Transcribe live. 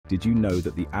Did you know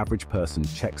that the average person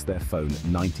checks their phone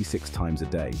 96 times a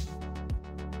day?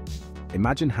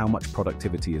 Imagine how much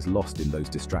productivity is lost in those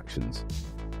distractions.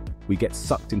 We get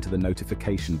sucked into the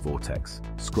notification vortex,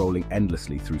 scrolling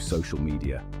endlessly through social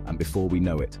media, and before we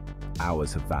know it,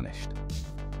 hours have vanished.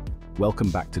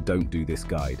 Welcome back to Don't Do This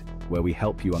Guide, where we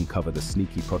help you uncover the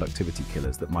sneaky productivity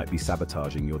killers that might be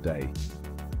sabotaging your day.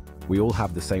 We all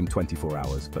have the same 24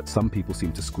 hours, but some people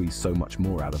seem to squeeze so much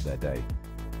more out of their day.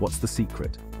 What's the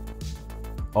secret?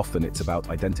 Often it's about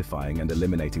identifying and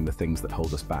eliminating the things that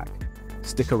hold us back.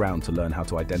 Stick around to learn how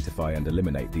to identify and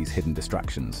eliminate these hidden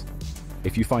distractions.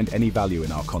 If you find any value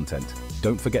in our content,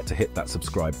 don't forget to hit that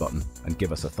subscribe button and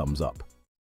give us a thumbs up.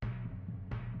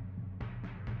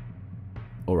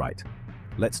 Alright,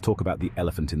 let's talk about the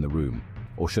elephant in the room,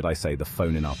 or should I say the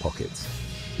phone in our pockets.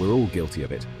 We're all guilty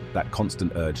of it, that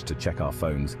constant urge to check our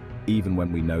phones, even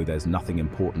when we know there's nothing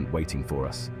important waiting for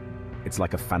us. It's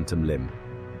like a phantom limb,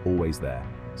 always there,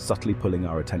 subtly pulling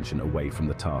our attention away from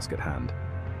the task at hand.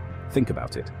 Think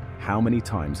about it. How many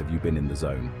times have you been in the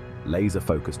zone,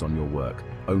 laser-focused on your work,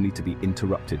 only to be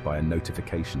interrupted by a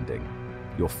notification ding?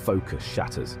 Your focus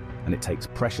shatters, and it takes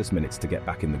precious minutes to get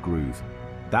back in the groove.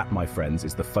 That, my friends,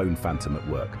 is the phone phantom at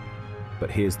work.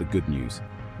 But here's the good news.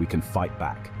 We can fight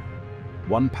back.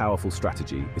 One powerful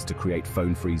strategy is to create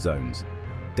phone-free zones.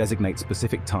 Designate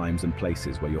specific times and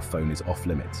places where your phone is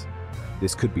off-limits.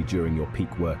 This could be during your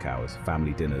peak work hours,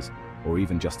 family dinners, or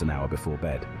even just an hour before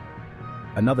bed.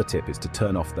 Another tip is to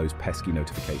turn off those pesky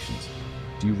notifications.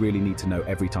 Do you really need to know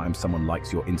every time someone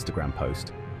likes your Instagram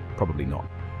post? Probably not.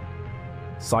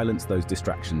 Silence those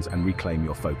distractions and reclaim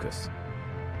your focus.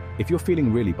 If you're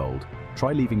feeling really bold,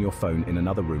 try leaving your phone in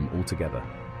another room altogether.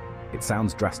 It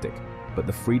sounds drastic, but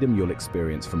the freedom you'll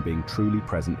experience from being truly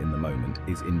present in the moment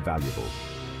is invaluable.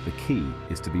 The key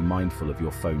is to be mindful of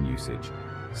your phone usage.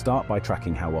 Start by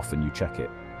tracking how often you check it.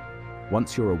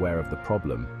 Once you're aware of the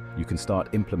problem, you can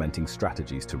start implementing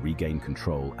strategies to regain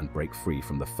control and break free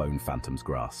from the phone phantom's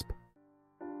grasp.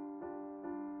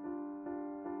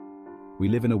 We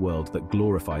live in a world that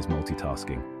glorifies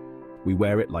multitasking. We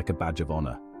wear it like a badge of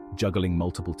honor, juggling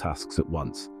multiple tasks at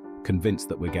once, convinced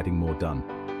that we're getting more done.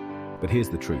 But here's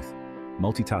the truth.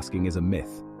 Multitasking is a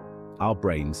myth. Our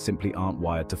brains simply aren't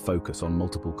wired to focus on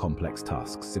multiple complex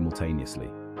tasks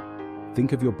simultaneously.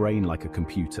 Think of your brain like a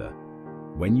computer.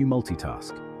 When you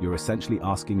multitask, you're essentially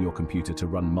asking your computer to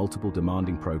run multiple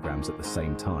demanding programs at the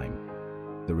same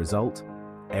time. The result?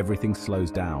 Everything slows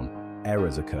down,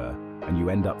 errors occur, and you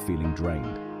end up feeling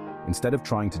drained. Instead of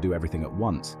trying to do everything at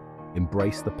once,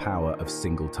 embrace the power of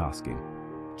single tasking.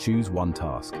 Choose one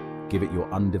task, give it your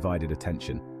undivided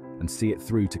attention, and see it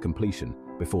through to completion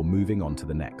before moving on to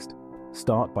the next.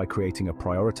 Start by creating a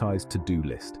prioritized to-do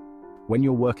list. When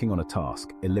you're working on a task,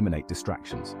 eliminate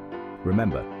distractions.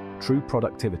 Remember, true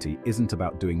productivity isn't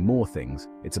about doing more things,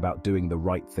 it's about doing the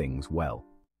right things well.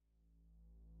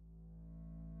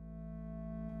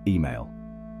 Email.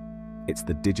 It's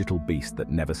the digital beast that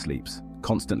never sleeps,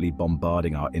 constantly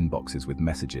bombarding our inboxes with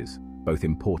messages, both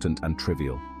important and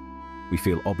trivial. We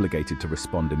feel obligated to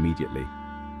respond immediately,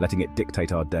 letting it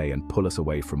dictate our day and pull us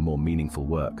away from more meaningful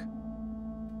work.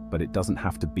 But it doesn't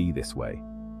have to be this way.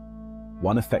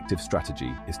 One effective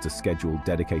strategy is to schedule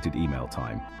dedicated email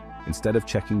time. Instead of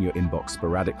checking your inbox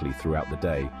sporadically throughout the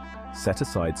day, set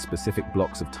aside specific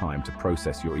blocks of time to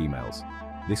process your emails.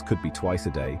 This could be twice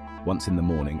a day, once in the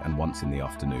morning and once in the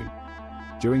afternoon.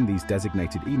 During these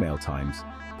designated email times,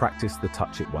 practice the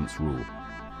touch it once rule.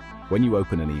 When you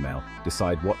open an email,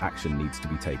 decide what action needs to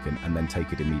be taken and then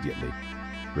take it immediately.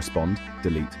 Respond,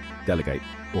 delete, delegate,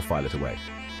 or file it away.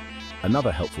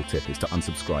 Another helpful tip is to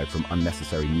unsubscribe from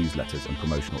unnecessary newsletters and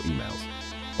promotional emails.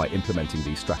 By implementing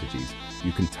these strategies,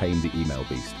 you can tame the email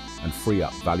beast and free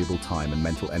up valuable time and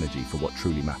mental energy for what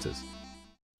truly matters.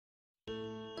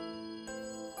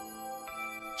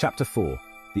 Chapter 4.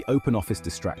 The Open Office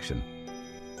Distraction.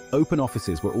 Open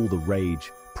offices were all the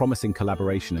rage, promising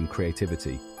collaboration and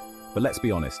creativity. But let's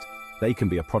be honest, they can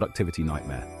be a productivity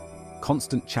nightmare.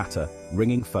 Constant chatter,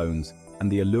 ringing phones, and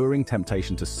the alluring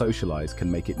temptation to socialize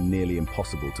can make it nearly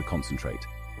impossible to concentrate.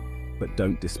 But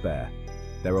don't despair.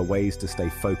 There are ways to stay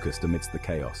focused amidst the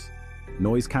chaos.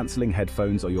 Noise-canceling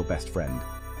headphones are your best friend.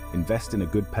 Invest in a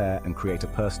good pair and create a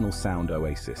personal sound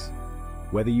oasis.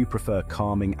 Whether you prefer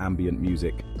calming ambient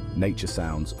music, nature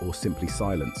sounds, or simply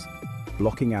silence,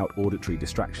 blocking out auditory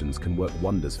distractions can work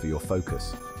wonders for your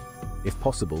focus. If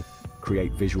possible,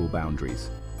 create visual boundaries.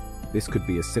 This could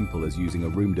be as simple as using a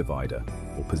room divider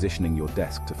or positioning your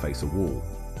desk to face a wall.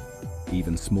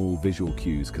 Even small visual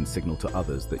cues can signal to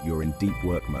others that you're in deep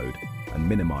work mode and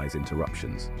minimize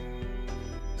interruptions.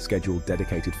 Schedule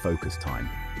dedicated focus time.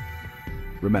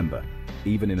 Remember,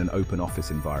 even in an open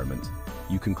office environment,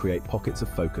 you can create pockets of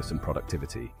focus and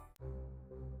productivity.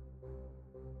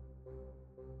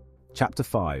 Chapter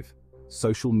 5.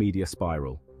 Social Media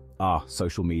Spiral.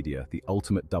 Social media, the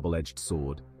ultimate double-edged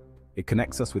sword. It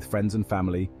connects us with friends and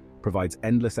family, provides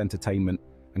endless entertainment,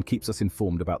 and keeps us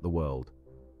informed about the world.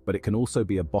 But it can also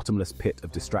be a bottomless pit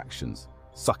of distractions,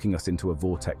 sucking us into a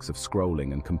vortex of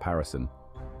scrolling and comparison.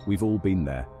 We've all been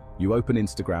there. You open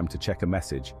Instagram to check a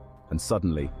message, and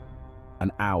suddenly,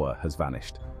 an hour has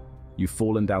vanished. You've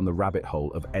fallen down the rabbit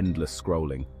hole of endless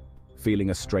scrolling, feeling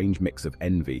a strange mix of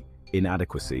envy,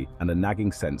 inadequacy, and a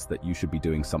nagging sense that you should be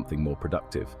doing something more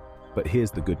productive. But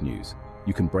here's the good news.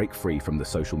 You can break free from the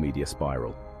social media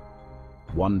spiral.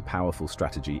 One powerful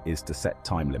strategy is to set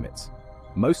time limits.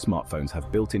 Most smartphones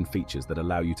have built-in features that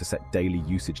allow you to set daily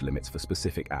usage limits for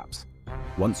specific apps.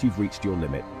 Once you've reached your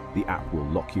limit, the app will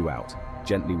lock you out,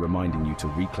 gently reminding you to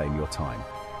reclaim your time.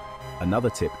 Another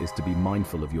tip is to be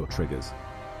mindful of your triggers.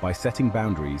 By setting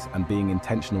boundaries and being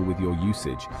intentional with your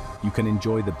usage, you can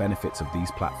enjoy the benefits of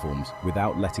these platforms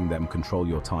without letting them control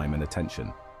your time and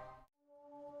attention.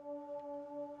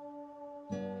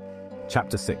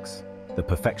 Chapter 6. The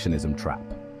Perfectionism Trap.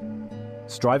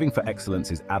 Striving for excellence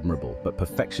is admirable, but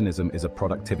perfectionism is a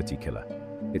productivity killer.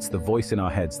 It's the voice in our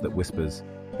heads that whispers,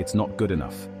 "It's not good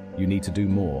enough, you need to do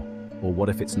more," or "What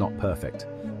if it's not perfect?"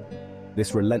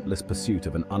 This relentless pursuit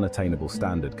of an unattainable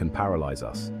standard can paralyze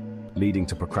us, leading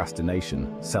to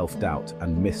procrastination, self-doubt,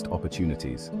 and missed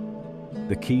opportunities.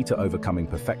 The key to overcoming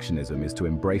perfectionism is to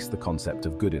embrace the concept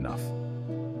of good enough.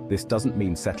 This doesn't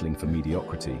mean settling for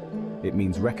mediocrity. It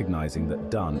means recognizing that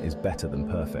done is better than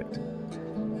perfect.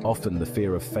 Often the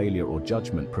fear of failure or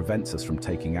judgment prevents us from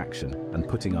taking action and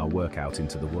putting our work out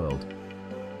into the world.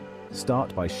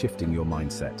 Start by shifting your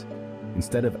mindset.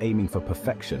 Instead of aiming for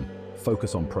perfection,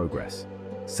 focus on progress.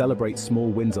 Celebrate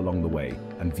small wins along the way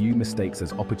and view mistakes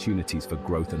as opportunities for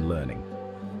growth and learning.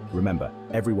 Remember,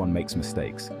 everyone makes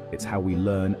mistakes. It's how we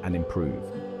learn and improve.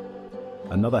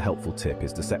 Another helpful tip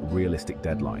is to set realistic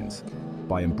deadlines.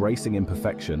 By embracing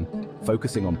imperfection,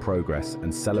 focusing on progress,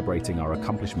 and celebrating our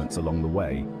accomplishments along the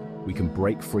way, we can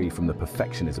break free from the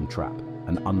perfectionism trap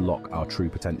and unlock our true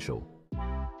potential.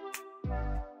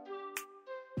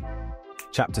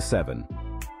 Chapter 7.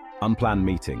 Unplanned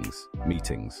meetings.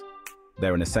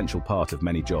 They're an essential part of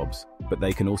many jobs, but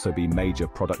they can also be major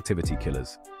productivity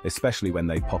killers, especially when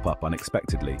they pop up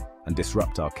unexpectedly and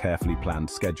disrupt our carefully planned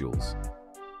schedules.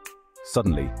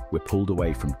 Suddenly, we're pulled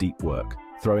away from deep work,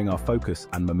 throwing our focus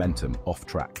and momentum off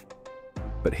track.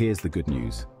 But here's the good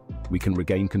news. We can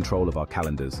regain control of our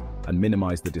calendars and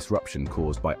minimize the disruption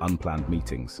caused by unplanned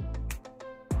meetings.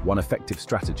 One effective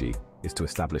strategy is to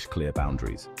establish clear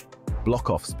boundaries.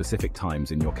 Block off specific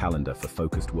times in your calendar for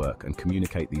focused work and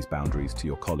communicate these boundaries to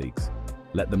your colleagues.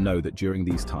 Let them know that during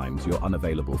these times you're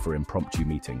unavailable for impromptu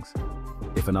meetings.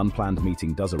 If an unplanned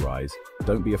meeting does arise,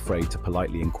 don't be afraid to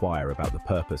politely inquire about the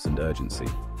purpose and urgency.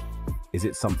 Is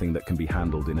it something that can be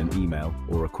handled in an email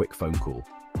or a quick phone call?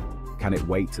 Can it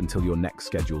wait until your next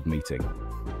scheduled meeting?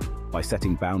 By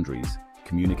setting boundaries,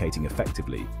 communicating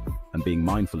effectively, and being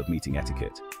mindful of meeting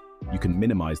etiquette, you can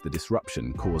minimize the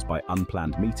disruption caused by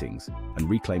unplanned meetings and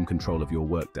reclaim control of your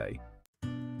workday.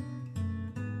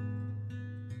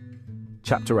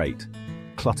 Chapter 8.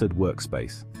 Cluttered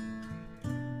workspace.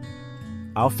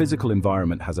 Our physical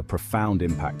environment has a profound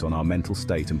impact on our mental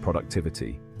state and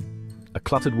productivity. A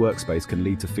cluttered workspace can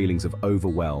lead to feelings of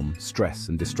overwhelm, stress,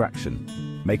 and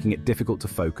distraction, making it difficult to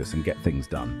focus and get things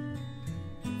done.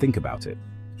 Think about it.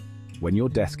 When your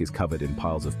desk is covered in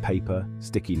piles of paper,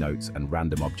 sticky notes, and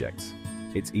random objects,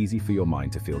 it's easy for your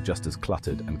mind to feel just as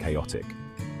cluttered and chaotic.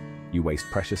 You waste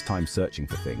precious time searching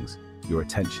for things, your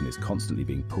attention is constantly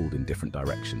being pulled in different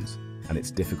directions, and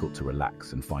it's difficult to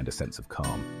relax and find a sense of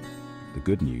calm. The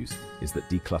good news is that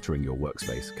decluttering your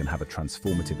workspace can have a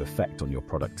transformative effect on your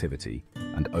productivity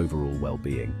and overall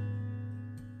well-being.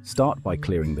 Start by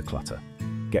clearing the clutter.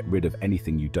 Get rid of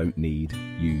anything you don't need,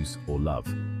 use, or love.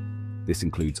 This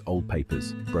includes old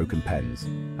papers, broken pens,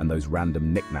 and those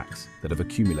random knickknacks that have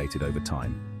accumulated over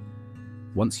time.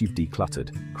 Once you've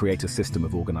decluttered, create a system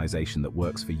of organization that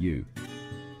works for you.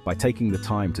 By taking the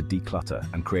time to declutter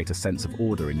and create a sense of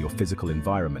order in your physical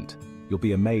environment, you'll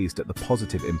be amazed at the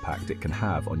positive impact it can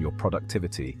have on your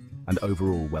productivity and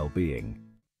overall well-being.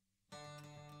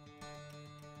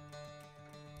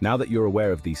 Now that you're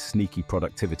aware of these sneaky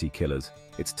productivity killers,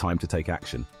 it's time to take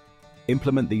action.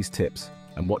 Implement these tips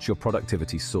and watch your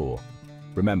productivity soar.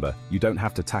 Remember, you don't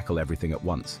have to tackle everything at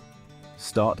once.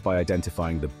 Start by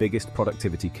identifying the biggest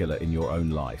productivity killer in your own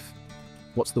life.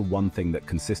 What's the one thing that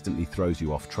consistently throws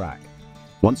you off track?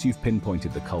 Once you've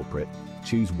pinpointed the culprit,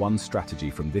 Choose one strategy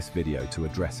from this video to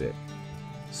address it.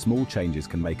 Small changes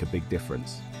can make a big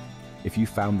difference. If you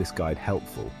found this guide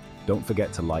helpful, don't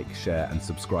forget to like, share, and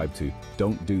subscribe to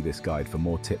Don't Do This Guide for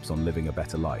more tips on living a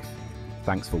better life.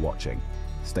 Thanks for watching.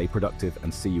 Stay productive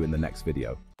and see you in the next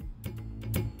video.